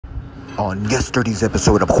On yesterday's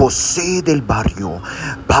episode of Jose del Barrio,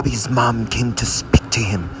 Bobby's mom came to speak to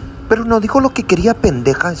him. Pero no dijo lo que quería,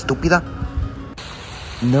 pendeja estúpida.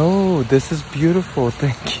 No, this is beautiful.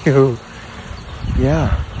 Thank you.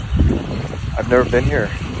 Yeah. I've never been here.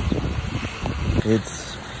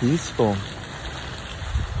 It's peaceful.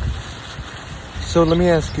 So let me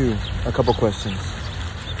ask you a couple questions.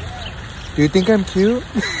 Do you think I'm cute?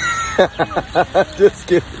 Just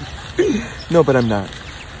kidding. No, but I'm not.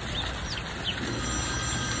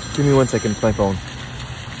 Give me 1 second. It's my phone.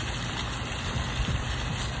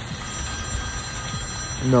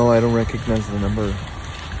 No, I don't recognize the number.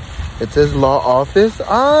 It says law office.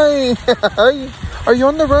 Are you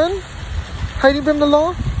on the run? Hiding from the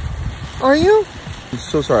law? Are you? I'm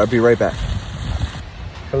so sorry. I'll be right back.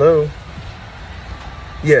 Hello?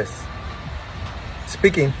 Yes.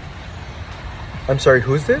 Speaking. I'm sorry,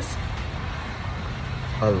 who's this?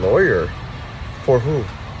 A lawyer? For who?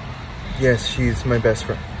 Yes, she's my best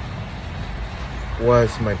friend.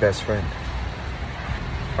 Was my best friend.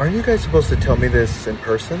 Aren't you guys supposed to tell me this in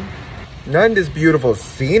person? Not in this beautiful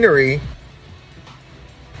scenery.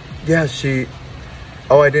 Yeah,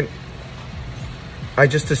 Oh, I didn't... I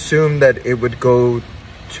just assumed that it would go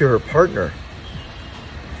to her partner.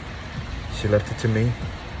 She left it to me.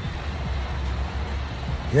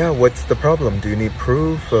 Yeah, what's the problem? Do you need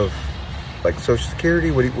proof of, like, Social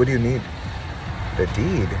Security? What do you need? The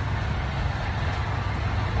deed?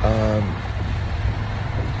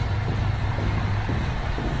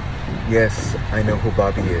 Yes, I know who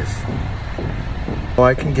Bobby is. Oh,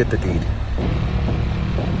 I can get the deed.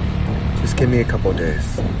 Just give me a couple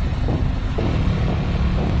days.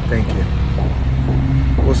 Thank you.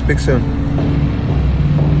 We'll speak soon.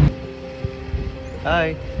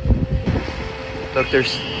 Hi. Look,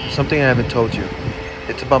 there's something I haven't told you.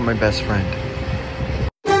 It's about my best friend.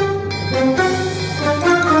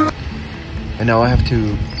 And now I have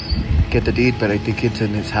to get the deed, but I think it's in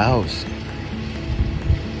his house.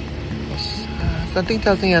 Something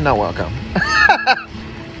tells me I'm not welcome.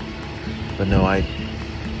 But no, I'd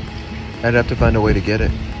have to find a way to get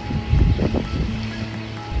it.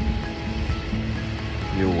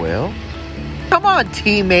 You will? Come on,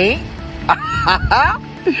 teammate.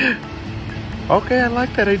 Okay, I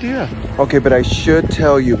like that idea. Okay, but I should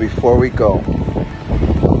tell you before we go.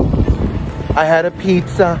 I had a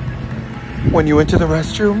pizza when you went to the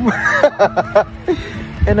restroom.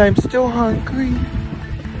 And I'm still hungry.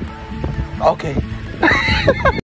 Okay.